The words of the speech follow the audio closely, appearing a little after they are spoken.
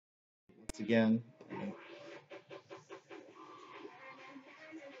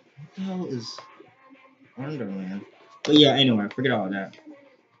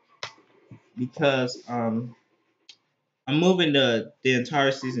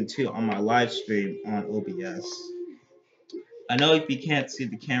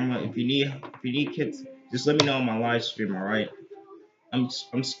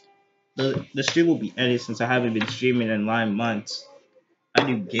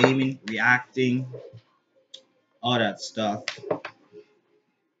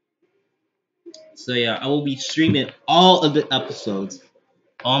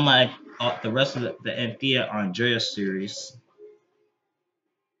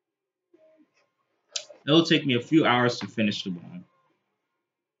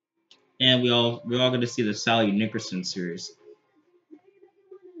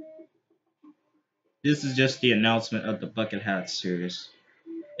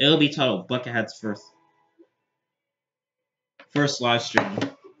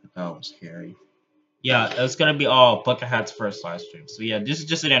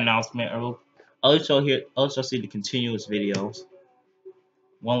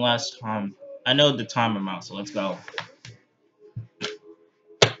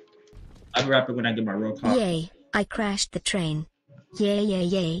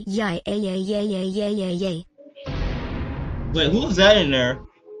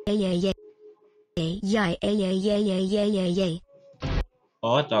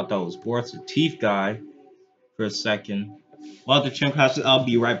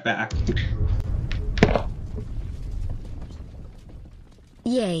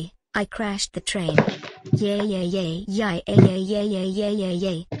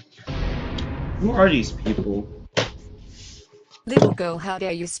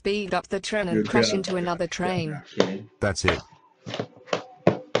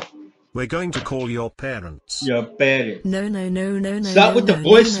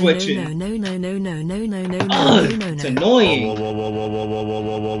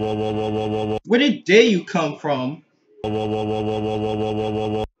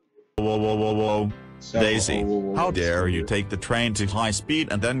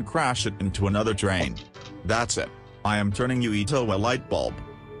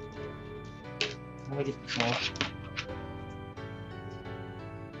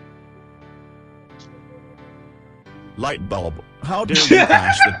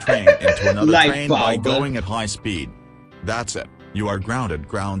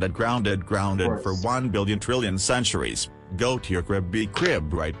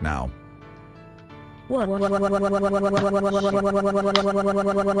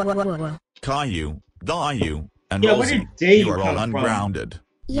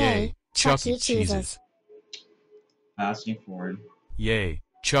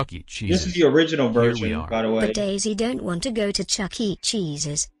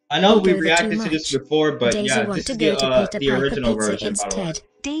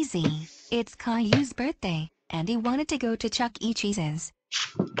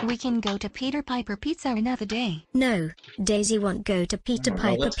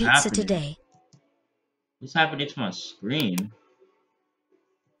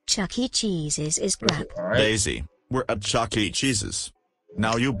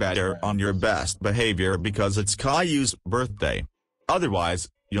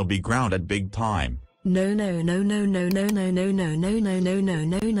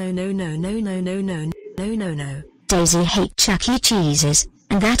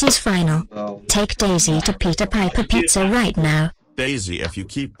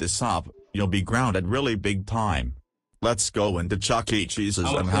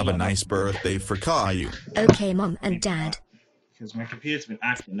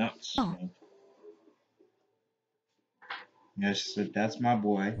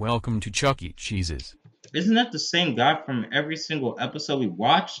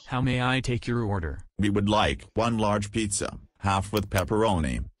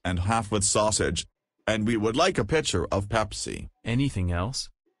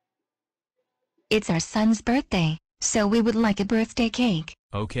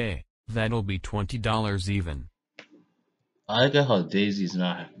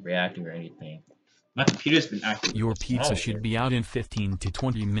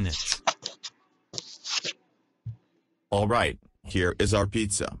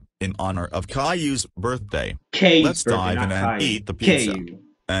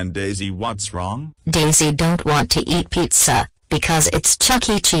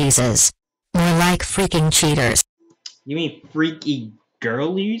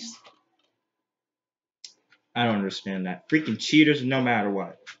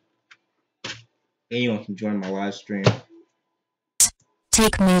anyone can join my live stream.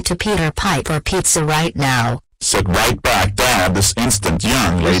 Take me to Peter Piper Pizza right now. Sit right back down this instant,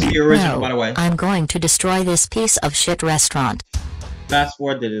 young This is lady. the original, No, by the way. I'm going to destroy this piece of shit restaurant. Fast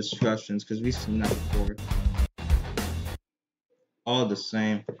forward the instructions because we've seen that before. All the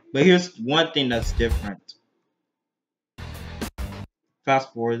same. But here's one thing that's different.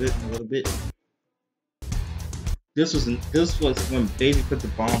 Fast forward it a little bit. This was when Daisy put the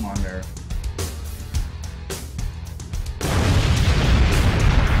bomb on there.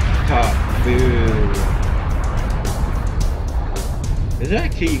 Top, boo. Is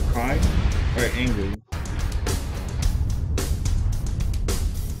that kid you crying or angry?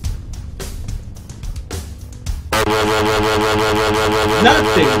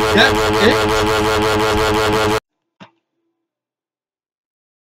 Nothing. That's it.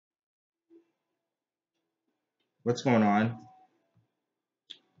 What's going on?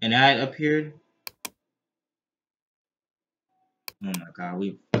 An ad appeared. Oh my god,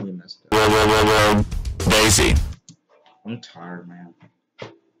 we messed up. Daisy. I'm tired, man.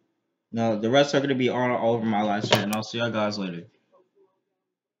 No, the rest are gonna be all over my live stream, and I'll see y'all guys later.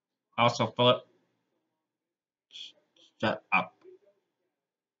 Also, Philip, shut up.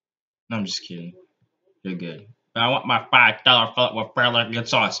 No, I'm just kidding. You're good. But I want my $5 Philip with Fairlight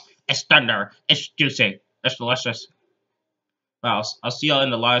sauce. It's tender. It's juicy. It's delicious. Well, I'll see y'all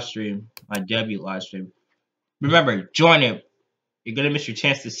in the live stream, my debut live stream. Remember, join it. You're gonna miss your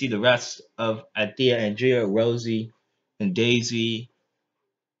chance to see the rest of Athea, Andrea, Rosie, and Daisy,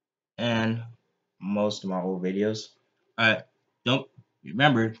 and most of my old videos. Alright, don't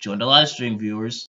remember, join the live stream, viewers.